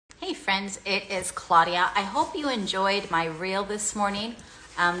Hey friends, it is Claudia. I hope you enjoyed my reel this morning.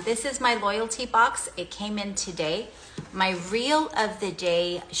 This is my loyalty box. It came in today. My reel of the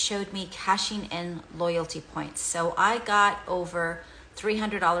day showed me cashing in loyalty points. So I got over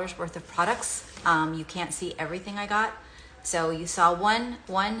 $300 worth of products. You can't see everything I got. So you saw one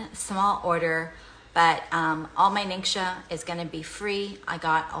small order, but all my Ningxia is gonna be free. I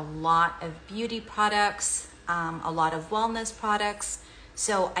got a lot of beauty products, a lot of wellness products.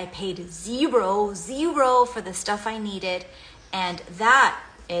 So I paid zero for the stuff I needed. And that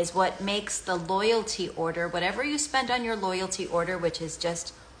is what makes the loyalty order, whatever you spend on your loyalty order, which is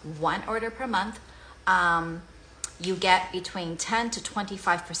just one order per month, you get between 10 to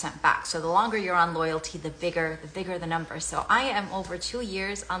 25% back. So the longer you're on loyalty, the bigger the number. So I am over 2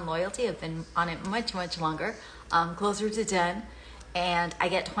 years on loyalty. I've been on it much longer, closer to 10. And I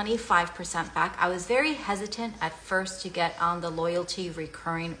get 25% back. I was very hesitant at first to get on the loyalty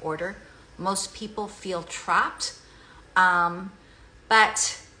recurring order. Most people feel trapped.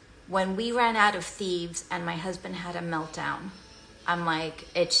 But when we ran out of thieves and my husband had a meltdown, I'm like,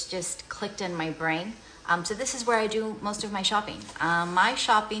 it's just clicked in my brain. So this is where I do most of my shopping. My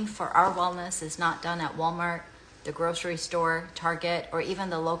shopping for our wellness is not done at Walmart, the grocery store, Target, or even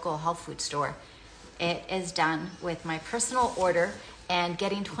the local health food store. It is done with my personal order and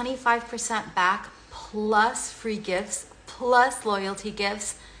getting 25% back plus free gifts, plus loyalty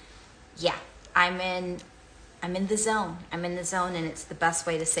gifts. Yeah, I'm in the zone. I'm in the zone, and it's the best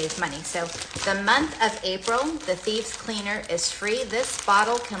way to save money. So the month of April, the Thieves Cleaner is free. This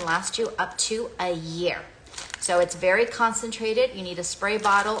bottle can last you up to a year. So it's very concentrated. You need a spray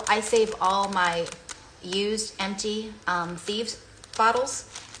bottle. I save all my used, empty Thieves bottles,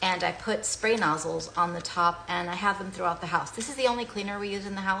 and I put spray nozzles on the top, and I have them throughout the house. This is the only cleaner we use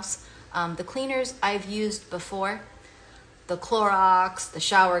in the house. The cleaners I've used before, the Clorox, the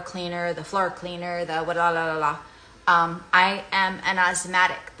shower cleaner, the floor cleaner, the I am an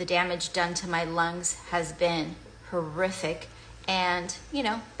asthmatic. The damage done to my lungs has been horrific. And, you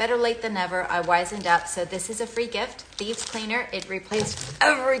know, better late than never. I wisened up. So this is a free gift. Thieves Cleaner. It replaced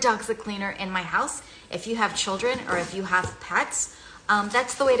every toxic cleaner in my house. If you have children or if you have pets,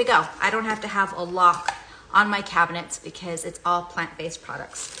 that's the way to go. I don't have to have a lock on my cabinets because it's all plant-based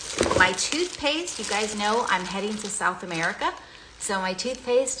products. My toothpaste, you guys know I'm heading to South America. So my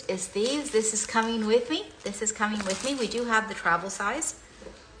toothpaste is Thieves. This is coming with me. We do have the travel size.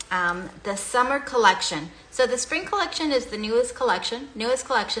 The summer collection. So the spring collection is the newest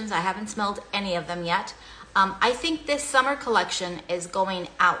collections. I haven't smelled any of them yet. I think this summer collection is going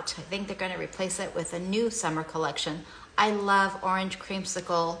out. I think they're going to replace it with a new summer collection. I love Orange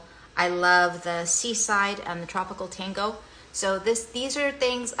Creamsicle. I love the Seaside and the Tropical Tango. So these are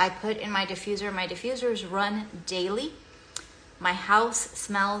things I put in my diffuser. My diffusers run daily. My house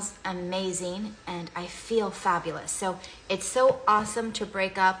smells amazing and I feel fabulous. So it's so awesome to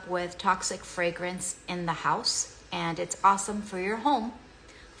break up with toxic fragrance in the house, and it's awesome for your home,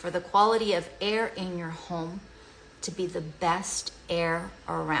 for the quality of air in your home to be the best air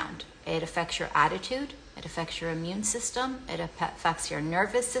around. It affects your attitude. It affects your immune system. It affects your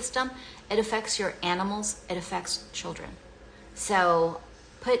nervous system. It affects your animals. It affects children. So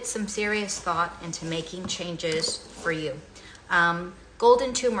put some serious thought into making changes for you.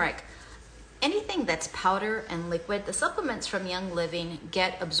 Golden turmeric. Anything that's powder and liquid, the supplements from Young Living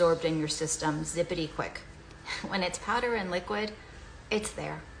get absorbed in your system zippity quick. When it's powder and liquid, it's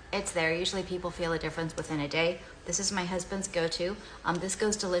there. It's there. Usually people feel a difference within a day. This is my husband's go-to. This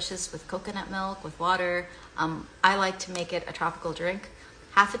goes delicious with coconut milk, with water. I like to make it a tropical drink.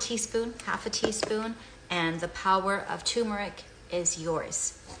 Half a teaspoon, and the power of turmeric is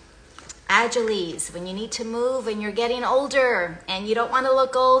yours. Agiles, when you need to move and you're getting older and you don't want to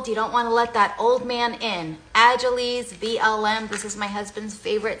look old, you don't want to let that old man in. Agiles, BLM, this is my husband's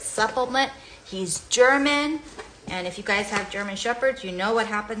favorite supplement. He's German. And if you guys have German Shepherds, you know what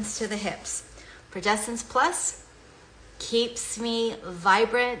happens to the hips. Progestins Plus keeps me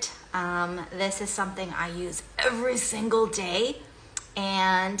vibrant. This is something I use every single day,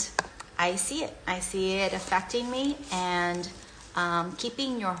 and I see it. I see it affecting me, and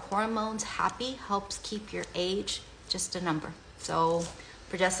keeping your hormones happy helps keep your age just a number. So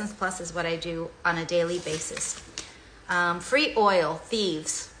Progestins Plus is what I do on a daily basis. Free oil,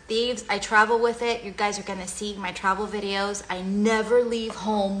 Thieves, I travel with it. You guys are gonna see my travel videos. I never leave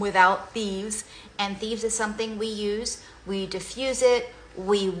home without Thieves, and Thieves is something we use. We diffuse it,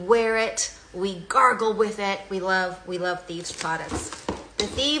 we wear it, we gargle with it. We love Thieves products. The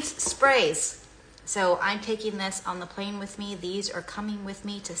Thieves sprays. So I'm taking this on the plane with me. These are coming with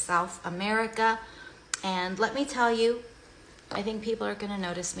me to South America. And let me tell you, I think people are going to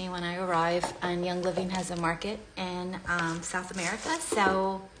notice me when I arrive, and Young Living has a market in South America,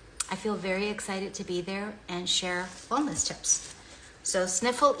 so I feel very excited to be there and share wellness tips. So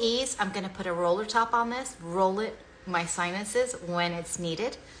Sniffle Ease, I'm going to put a roller top on this, roll it my sinuses when it's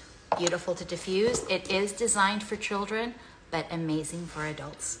needed. Beautiful to diffuse. It is designed for children, but amazing for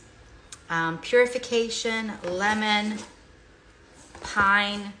adults. Purification, lemon,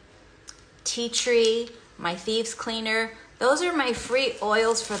 pine, tea tree, my Thieves Cleaner. Those are my free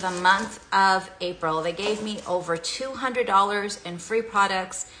oils for the month of April. They gave me over $200 in free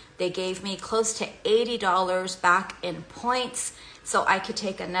products. They gave me close to $80 back in points, so I could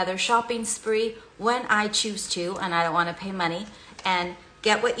take another shopping spree when I choose to, and I don't want to pay money, and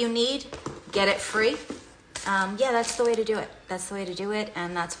get what you need, get it free. Yeah, that's the way to do it. That's the way to do it,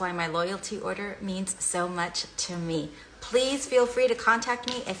 and that's why my loyalty order means so much to me. Please feel free to contact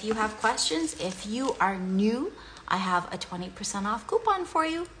me if you have questions. If you are new, I have a 20% off coupon for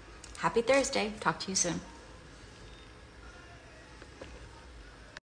you. Happy Thursday. Talk to you soon.